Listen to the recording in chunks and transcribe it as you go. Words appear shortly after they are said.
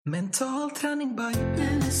Mental träning by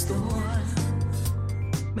Unestål.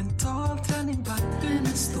 Mental träning by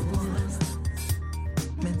Unestål.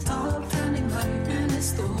 Mental träning by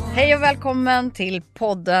Unestål. Hej och välkommen till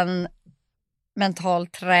podden Mental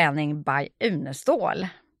träning by Unestål.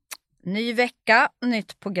 Ny vecka,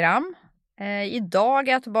 nytt program. Idag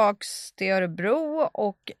är jag tillbaka till Örebro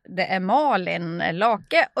och det är Malin,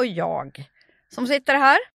 Lake och jag som sitter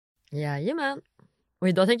här. Jajamän. Och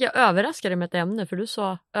idag tänker jag överraska dig med ett ämne, för du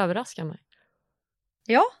sa överraska mig.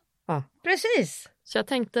 Ja, Ja. precis. Så jag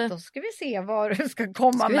tänkte, Då ska vi se vad du ska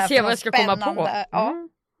komma ska vi med. se vad jag ska komma på. Ja.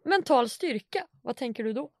 Mental styrka, vad tänker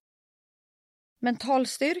du då? Mental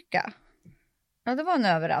styrka. Ja, det var en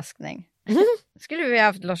överraskning. Skulle vi ha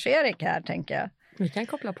haft Lars-Erik här, tänker jag. Vi kan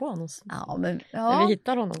koppla på honom Ja, men, när vi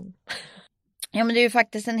hittar honom. Ja, men det är ju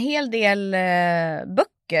faktiskt en hel del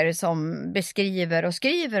böcker som beskriver och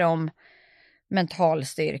skriver om mental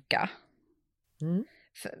styrka. Mm.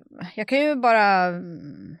 Jag kan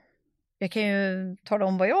ju tala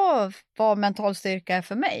om vad mental styrka är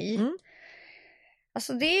för mig. Mm.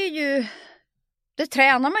 Alltså det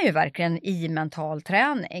tränar man ju verkligen i mental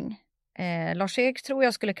träning. Lars-Erik tror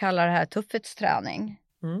jag skulle kalla det här tuffhetsträning.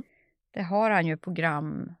 Mm. Det har han ju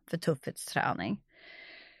program för tuffhetsträning.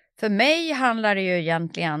 För mig handlar det ju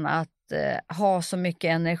egentligen att ha så mycket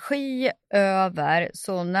energi över,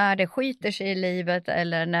 så när det skiter sig i livet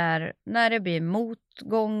eller när det blir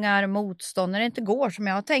motgångar, motstånd, när det inte går som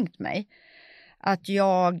jag har tänkt mig, att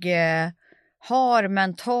jag har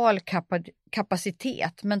mental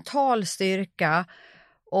kapacitet, mental styrka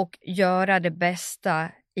och göra det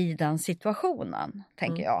bästa i den situationen,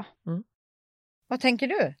 tänker jag. Mm. Vad tänker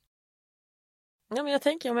du? Ja, men jag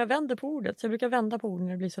tänker om jag vänder på ordet, så jag brukar vända på ord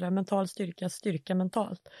när det blir sådär mental styrka, styrka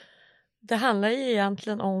mentalt. Det handlar ju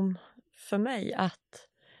egentligen om, för mig, att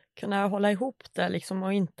kunna hålla ihop det liksom,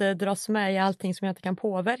 och inte dras med i allting som jag inte kan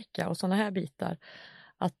påverka och sådana här bitar.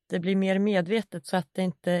 Att det blir mer medvetet så att det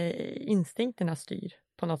inte instinkterna styr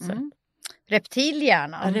på något sätt.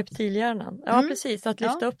 Reptilhjärnan. Ja, reptilhjärnan. Ja, precis. Att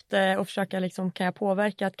lyfta upp det och försöka liksom, kan jag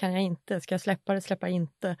påverka, att kan jag inte? Ska jag släppa det, släppa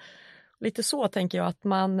inte? Lite så tänker jag att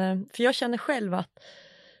man, för jag känner själv att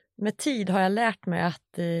med tid har jag lärt mig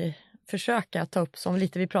att försöka ta upp, som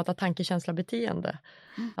lite vi pratar tankekänsla beteende.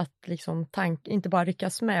 Att liksom inte bara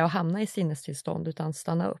ryckas med och hamna i sinnestillstånd utan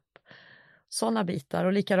stanna upp. Sådana bitar,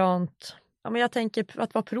 och likadant, ja, men jag tänker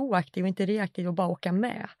att vara proaktiv och inte reaktiv och bara åka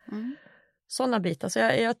med. Sådana bitar. Så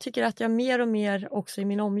jag tycker att jag mer och mer också i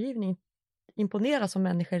min omgivning imponeras av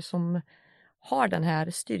människor som har den här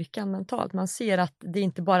styrkan mentalt. Man ser att det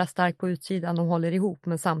inte bara är starkt på utsidan, de håller ihop,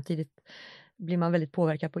 men samtidigt blir man väldigt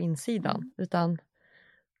påverkad på insidan. Utan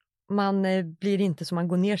man blir inte som man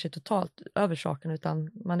går ner sig totalt över saken,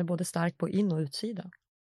 utan man är både stark på in- och utsidan.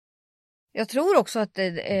 Jag tror också att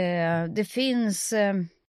det finns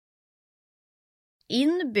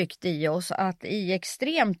inbyggt i oss att i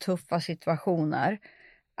extremt tuffa situationer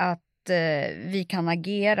att vi kan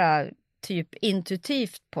agera typ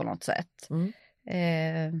intuitivt på något sätt.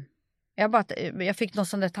 Jag fick någon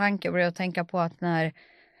sån där tanke och började tänka på att när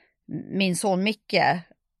min son Micke,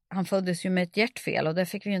 han föddes ju med ett hjärtfel och det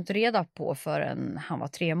fick vi ju inte reda på förrän han var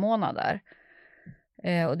 3 månader.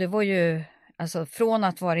 Och det var ju alltså från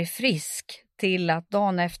att vara frisk till att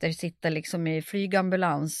dagen efter sitta liksom i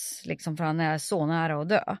flygambulans, liksom, för han är så nära att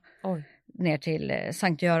dö. Oj. Ner till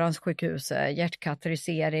Sankt Görans sjukhus,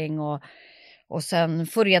 hjärtkateterisering och sen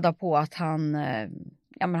få reda på att han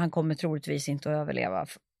kommer troligtvis inte att överleva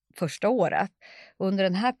första året. Och under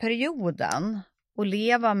den här perioden och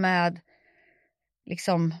leva med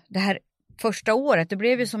liksom det här första året, det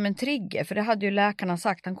blev ju som en trigger, för det hade ju läkarna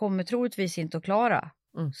sagt, han kommer troligtvis inte att klara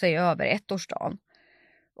sig över 1-årsdagen.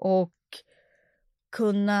 Och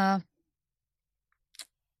kunna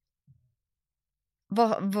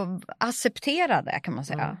acceptera det, kan man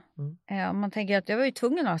säga. Man tänker att jag var ju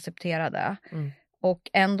tvungen att acceptera det och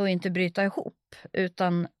ändå inte bryta ihop,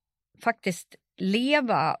 utan faktiskt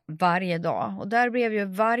leva varje dag. Och där blev ju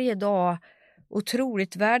varje dag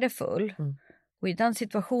otroligt värdefull. Och i den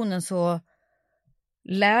situationen så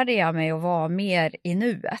lärde jag mig att vara mer i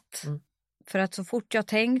nuet. För att så fort jag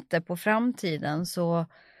tänkte på framtiden så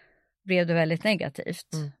blev det väldigt negativt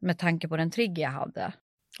med tanke på den trigger jag hade.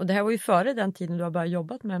 Och det här var ju före den tiden du har börjat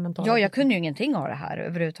jobbat med mentala. Ja, jag kunde ju ingenting av det här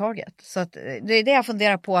överhuvudtaget. Så att det är det jag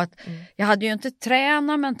funderar på, att jag hade ju inte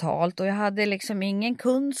tränat mentalt och jag hade liksom ingen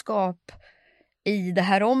kunskap i det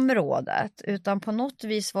här området. Utan på något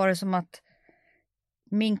vis var det som att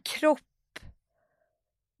min kropp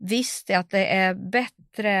visste att det är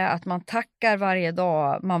bättre att man tackar varje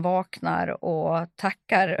dag man vaknar och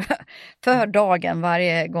tackar för dagen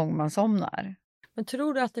varje gång man somnar. Men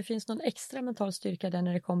tror du att det finns någon extra mental styrka där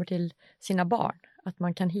när det kommer till sina barn? Att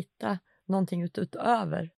man kan hitta någonting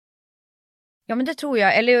utöver? Ja, men det tror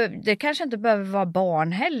jag. Eller det kanske inte behöver vara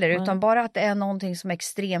barn heller, utan bara att det är någonting som är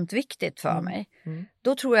extremt viktigt för mig.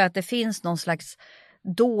 Då tror jag att det finns någon slags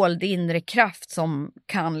dold inre kraft som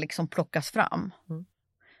kan liksom plockas fram.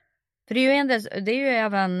 För det är ju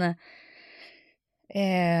även...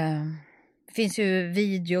 Det finns ju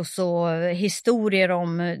videos och historier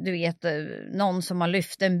om, du vet, någon som har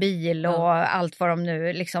lyft en bil och allt vad de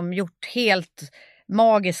nu liksom gjort helt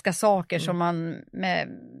magiska saker som man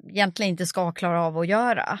egentligen inte ska klara av att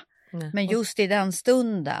göra. Men just i den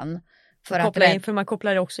stunden. För man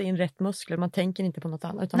kopplar också in rätt muskler, man tänker inte på något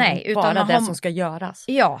annat utan bara det som ska göras.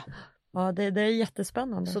 Ja. Ja, det är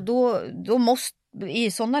jättespännande. Så då måste,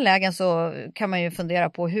 i sådana lägen så kan man ju fundera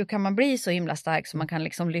på hur kan man bli så himla stark så man kan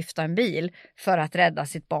liksom lyfta en bil för att rädda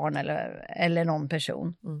sitt barn eller någon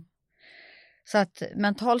person. Så att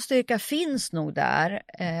mental styrka finns nog där,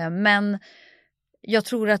 men jag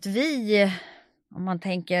tror att vi, om man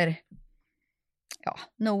tänker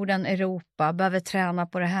Norden, Europa, behöver träna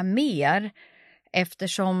på det här mer,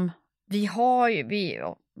 eftersom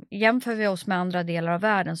jämför vi oss med andra delar av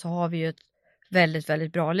världen så har vi ju ett väldigt,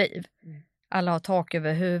 väldigt bra liv. Alla har tak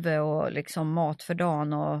över huvudet och liksom mat för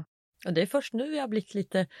dagen. Och det är först nu jag har blivit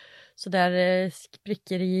lite sådär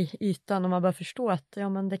sprickor i ytan och man börjar förstå att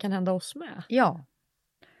men det kan hända oss med. Ja,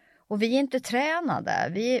 och vi är inte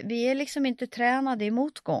tränade. Vi är liksom inte tränade i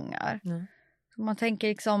motgångar. Så man tänker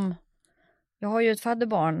liksom, jag har ju ett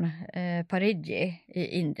fadderbarn, Parigi i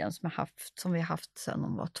Indien som vi har haft sedan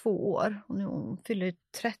hon var 2 år. Och nu hon fyller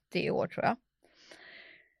 30 år tror jag.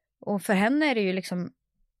 Och för henne är det ju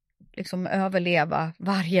liksom överleva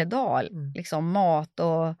varje dag. Liksom mat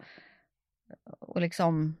och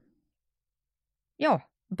liksom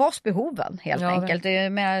basbehoven helt enkelt.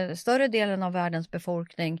 Med större delen av världens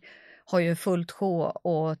befolkning har ju fullt sjå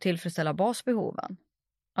att tillfredsställa basbehoven.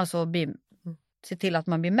 Alltså se till att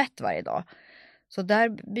man blir mätt varje dag. Så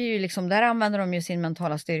där använder de ju sin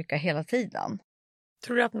mentala styrka hela tiden.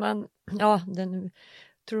 Tror du att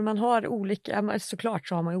tror du man har olika, såklart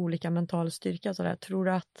så har man ju olika mental styrka sådär. Tror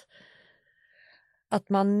du att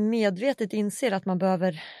man medvetet inser att man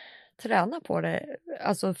behöver träna på det?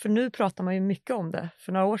 Alltså för nu pratar man ju mycket om det.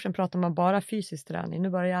 För några år sedan pratade man bara fysisk träning. Nu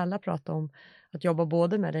börjar alla prata om att jobba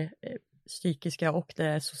både med det psykiska och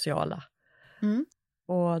det sociala.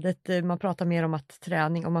 Och man pratar mer om att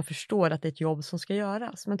träning och man förstår att det är ett jobb som ska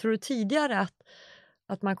göras. Men tror du tidigare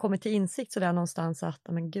att man kommer till insikt sådär någonstans att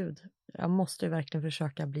men gud, jag måste ju verkligen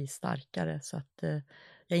försöka bli starkare så att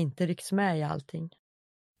jag inte rycks med i allting?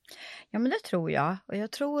 Ja, men det tror jag. Och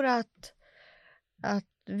jag tror att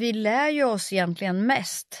vi lär ju oss egentligen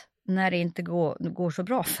mest när det inte går så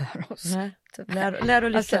bra för oss. Nej. Lär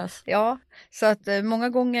och lyckas. Alltså, så att många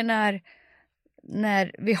gånger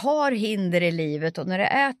när vi har hinder i livet och när det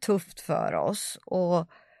är tufft för oss och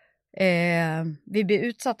vi blir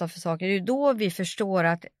utsatta för saker, det är då vi förstår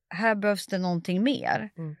att här behövs det någonting mer.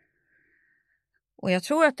 Och jag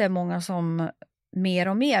tror att det är många som mer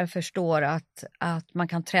och mer förstår att man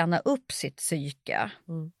kan träna upp sitt psyke.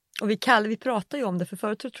 Och vi pratar ju om det, för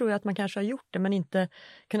förut tror jag att man kanske har gjort det men inte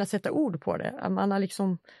kunnat sätta ord på det. Man har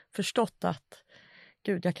liksom förstått att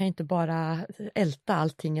gud, jag kan inte bara älta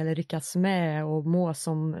allting eller ryckas med och må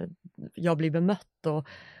som jag blir bemött.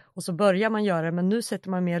 Och så börjar man göra det, men nu sätter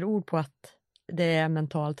man mer ord på att det är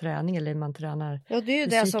mental träning eller man tränar. Ja, det är ju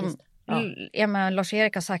det som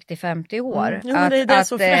Lars-Erik har sagt i 50 år.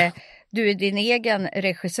 Du är din egen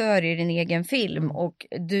regissör i din egen film och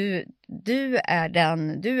du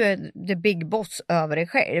är the big boss över dig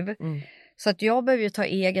själv. Så att jag behöver ju ta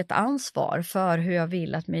eget ansvar för hur jag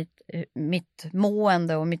vill att mitt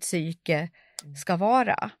mående och mitt psyke ska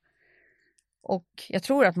vara. Och jag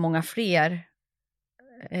tror att många fler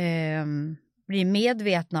blir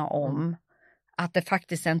medvetna om att det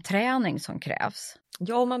faktiskt är en träning som krävs.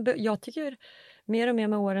 Ja, jag tycker mer och mer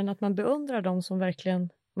med åren att man beundrar dem som verkligen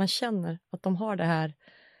man känner att de har det här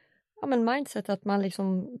mindset att man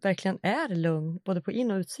liksom verkligen är lugn både på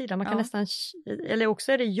in- och utsida. Man kan nästan, eller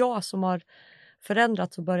också är det jag som har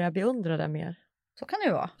förändrats och börjar beundra det mer. Så kan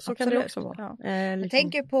det vara. Så kan det också vara.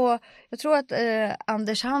 Ja. Jag tror att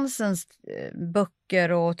Anders Hansens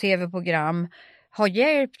böcker och tv-program har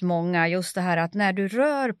hjälpt många just det här att när du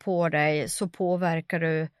rör på dig så påverkar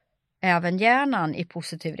du även hjärnan i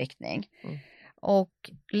positiv riktning.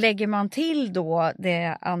 Och lägger man till då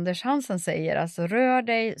det Anders Hansen säger, alltså rör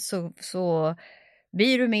dig så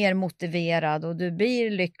blir du mer motiverad och du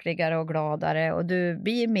blir lyckligare och gladare och du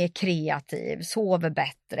blir mer kreativ, sover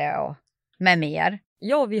bättre och med mer.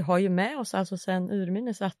 Ja, vi har ju med oss alltså sen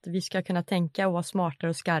urminnes att vi ska kunna tänka och vara smartare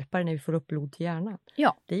och skarpare när vi får upp blod till hjärnan.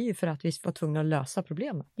 Ja. Det är ju för att vi var tvungna att lösa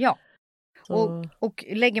problemen. Ja. Så... Och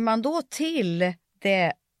lägger man då till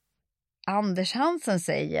det Anders Hansen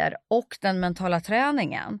säger och den mentala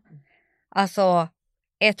träningen. Alltså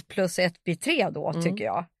 1 + 1 blir 3 då tycker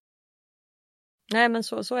jag. Nej men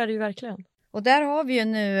så är det ju verkligen. Och där har vi ju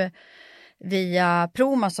nu via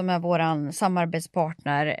Proma som är våran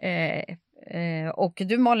samarbetspartner. Och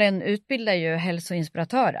du Malin utbildar ju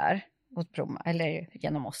hälsoinspiratörer åt Proma, eller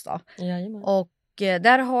genom oss då. Jajamän. Och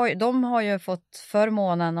de har ju fått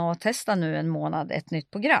förmånen att testa nu en månad ett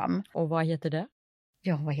nytt program. Och vad heter det?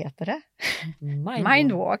 Ja, vad heter det?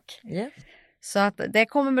 Mindwalk. Yes. Så att det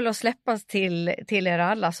kommer väl att släppas till er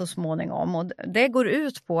alla så småningom. Och det går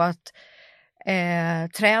ut på att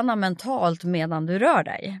träna mentalt medan du rör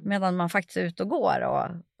dig. Medan man faktiskt är ute och går och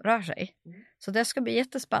rör sig. Så det ska bli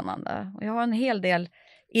jättespännande. Och jag har en hel del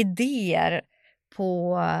idéer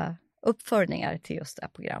på uppföljningar till just det här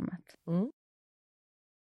programmet. Mm.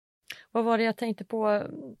 Vad var det jag tänkte på?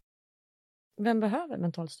 Vem behöver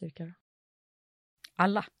mental styrka då?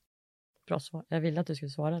 Alla. Bra svar. Jag ville att du skulle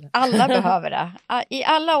svara det. Alla behöver det. I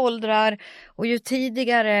alla åldrar. Och ju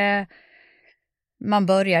tidigare man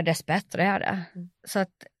börjar dess bättre är det. Så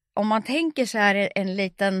att om man tänker så här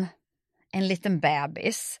en liten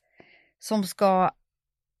bebis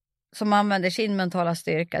som använder sin mentala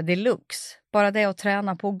styrka deluxe. Bara det att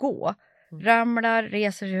träna på att gå. Ramlar,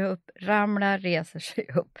 reser sig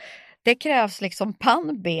upp. Det krävs liksom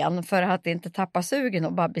pannben för att inte tappa sugen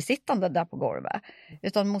och bara bli sittande där på golvet.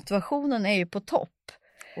 Utan motivationen är ju på topp.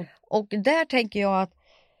 Och där tänker jag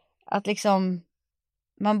att liksom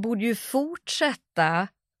man borde ju fortsätta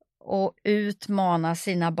och utmana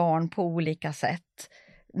sina barn på olika sätt.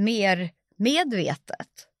 Mer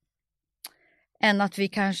medvetet. Än att vi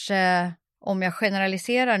kanske, om jag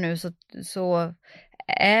generaliserar nu så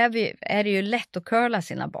är det ju lätt att curla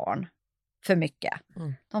sina barn för mycket.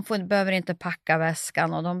 De behöver inte packa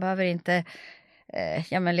väskan och de behöver inte,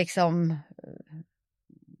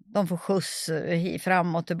 de får skjuts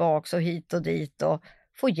fram och tillbaka och hit och dit och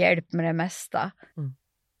få hjälp med det mesta.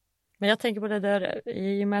 Men jag tänker på det där,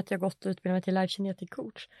 i och med att jag gått och utbildat mig till Life Genetic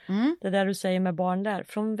Coach. Det där du säger med barn där,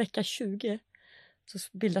 från vecka 20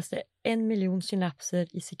 så bildas det 1 miljon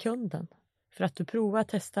synapser i sekunden. För att du provar,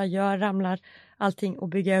 testar, gör, ramlar, allting och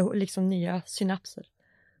bygger liksom nya synapser.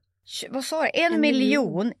 Vad sa du? 1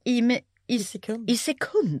 miljon i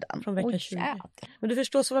sekunden? Från vecka 20. Men du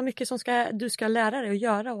förstår så vad mycket som du ska lära dig att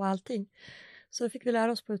göra och allting. Så fick vi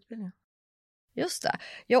lära oss på utbildningen. Just det.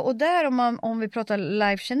 Ja, och där om vi pratar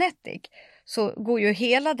Life Genetic så går ju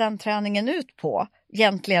hela den träningen ut på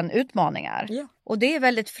egentligen utmaningar. Ja. Och det är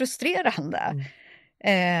väldigt frustrerande.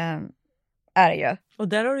 Är det ju. Och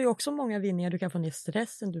där har du ju också många vinningar. Du kan få ner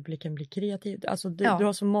stressen, du kan bli kreativ. Alltså du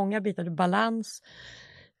har så många bitar. Balans,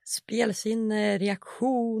 spelsinne,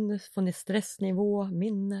 reaktion, få ner stressnivå,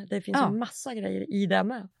 minne. Det finns en massa grejer i det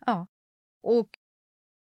med. Ja. Och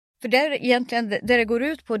för det går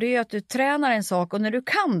ut på det är att du tränar en sak och när du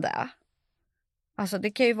kan det. Alltså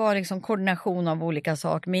det kan ju vara liksom koordination av olika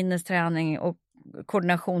saker. Minnesträning och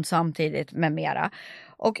koordination samtidigt med mera.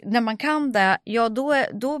 Och när man kan det, ja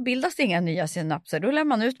då bildas det inga nya synapser. Då lär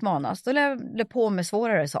man utmanas. Då lär det på med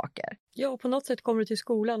svårare saker. Ja, och på något sätt kommer du till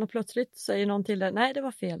skolan och plötsligt säger någon till dig, nej det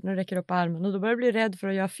var fel, nu räcker du upp armen. Och då börjar du bli rädd för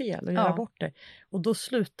att göra fel och göra bort det. Och då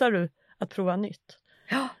slutar du att prova nytt.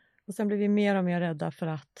 Ja. Och sen blir vi mer och mer rädda för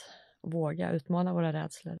att våga utmana våra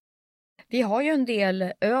rädslor. Vi har ju en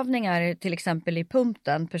del övningar till exempel i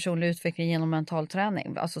pumpen, personlig utveckling genom mental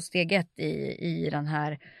träning. Alltså steg 1 i den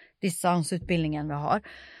här distansutbildningen vi har.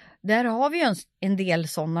 Där har vi ju en del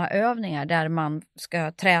sådana övningar där man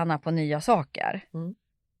ska träna på nya saker.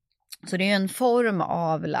 Så det är en form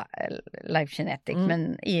av Life Genetic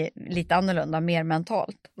men lite annorlunda, mer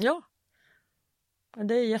mentalt. Ja,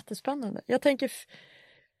 det är jättespännande. Jag tänker,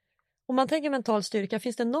 om man tänker mental styrka,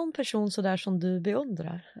 finns det någon person så där som du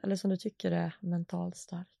beundrar? Eller som du tycker är mentalt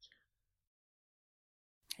stark?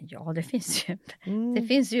 Ja, det finns ju. Det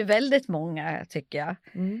finns ju väldigt många tycker jag.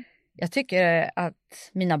 Jag tycker att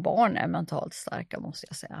mina barn är mentalt starka måste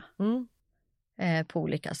jag säga. På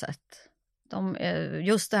olika sätt.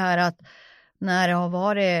 Just det här att när det har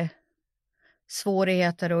varit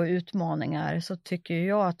svårigheter och utmaningar så tycker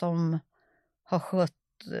jag att de har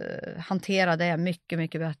hanterat det mycket,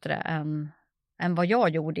 mycket bättre än vad jag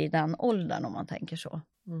gjorde i den åldern om man tänker så.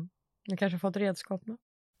 Du kanske fått redskap nu?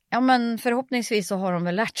 Ja, men förhoppningsvis så har de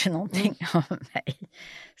väl lärt sig någonting av mig.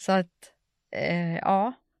 Så att,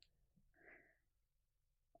 ja.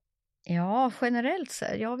 Ja, generellt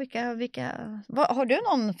sett. Ja, har du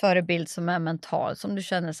någon förebild som är mental, som du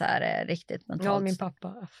känner så här är riktigt mentalt? Ja, min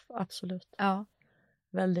pappa, absolut. Ja.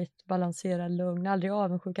 Väldigt balanserad, lugn, aldrig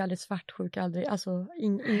avundsjuk, aldrig svartsjuk, aldrig, alltså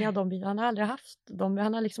inga av dem. Han har aldrig haft dem,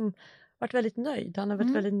 han har liksom varit väldigt nöjd. Han har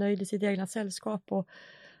varit väldigt nöjd i sitt egna sällskap och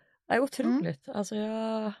är otroligt. Alltså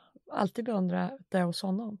jag har alltid beundrat det hos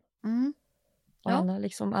honom. Och han har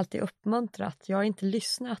liksom alltid uppmuntrat. Jag har inte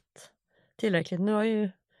lyssnat tillräckligt.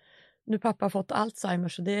 Nu pappa fått Alzheimer,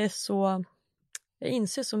 så det är så, jag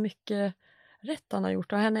inser så mycket rätt han har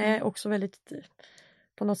gjort. Och han är också väldigt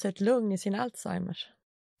på något sätt lugn i sin Alzheimers.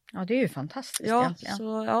 Ja, det är ju fantastiskt egentligen.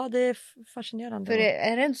 Så, det är fascinerande. För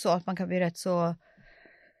är det inte så att man kan bli rätt så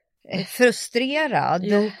frustrerad?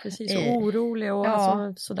 Jo, precis. Och orolig och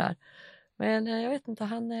alltså, sådär. Men jag vet inte,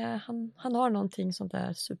 han har någonting sånt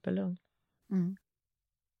där superlugn.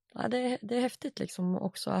 Ja, det är häftigt liksom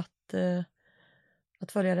också att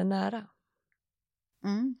följa det nära.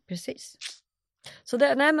 Precis. Så det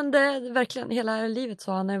är verkligen hela livet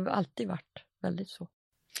så han har alltid varit väldigt så.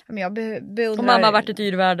 Men jag beundrar... Och mamma har varit ett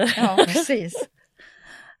yrvärde. Ja, precis.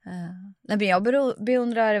 Nej, men jag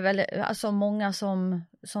beundrar väl alltså många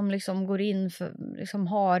som liksom går in för, liksom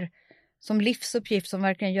har som livsuppgift, som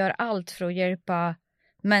verkligen gör allt för att hjälpa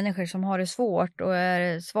människor som har det svårt och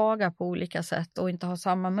är svaga på olika sätt och inte har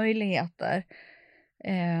samma möjligheter.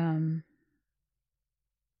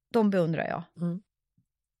 De beundrar jag.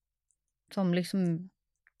 Som liksom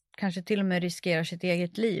kanske till och med riskerar sitt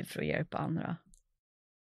eget liv för att hjälpa andra.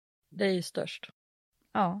 Det är ju störst.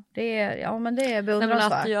 Ja, det är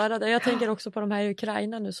beundransvärt. Att göra det. Jag tänker också på de här i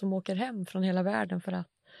Ukraina nu som åker hem från hela världen för att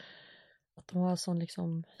de har sån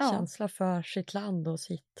liksom känsla för sitt land och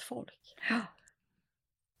sitt folk.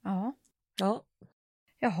 Ja.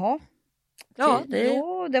 Jaha. Ja,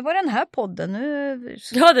 det var den här podden.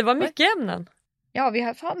 Ja, det var mycket ämnen. Ja, vi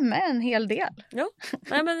har fan med en hel del. Ja,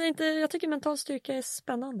 nej men jag tycker mental styrka är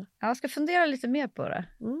spännande. Jag ska fundera lite mer på det.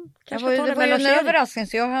 Det var ju en överraskning,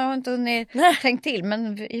 så jag har inte tänkt till.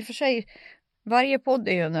 Men i och för sig, varje podd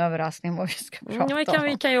är ju en överraskning vad vi ska prata om.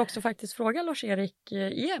 Vi kan ju också faktiskt fråga Lars-Erik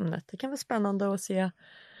i ämnet. Det kan vara spännande att se.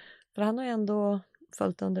 För han har ju ändå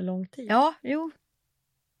följt under lång tid. Ja, jo.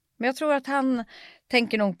 Men jag tror att han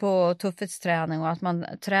tänker nog på tuffhetsträning och att man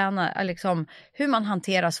tränar liksom hur man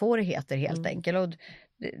hanterar svårigheter helt enkelt. Och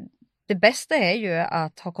det bästa är ju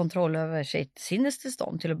att ha kontroll över sitt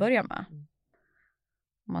sinnestillstånd till att börja med.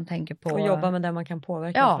 Om man tänker på... Och jobba med det man kan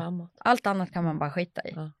påverka framåt. Allt annat kan man bara skita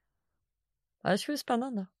i. Ja, det skulle bli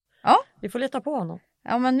spännande. Ja. Vi får leta på honom.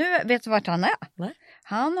 Ja, men nu vet du vart han är. Nej.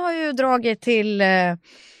 Han har ju dragit till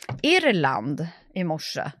Irland i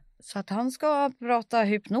morse. Så att han ska prata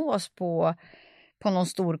hypnos på någon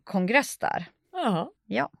stor kongress där. Jaha.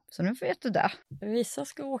 Ja, så nu vet du det. Vissa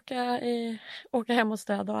ska åka hem och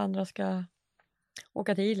städa och andra ska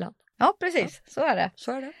åka till Irland. Ja, precis. Så är det.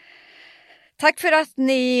 Så är det. Tack för att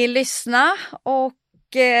ni lyssnade och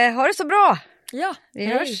ha det så bra. Ja, vi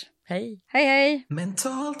hörs. Hej. Hej, hej.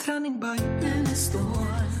 Mental träning by Unestål.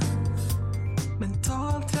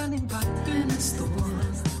 Mental träning by Unestål.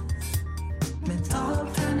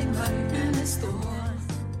 Mental träning by Unestål.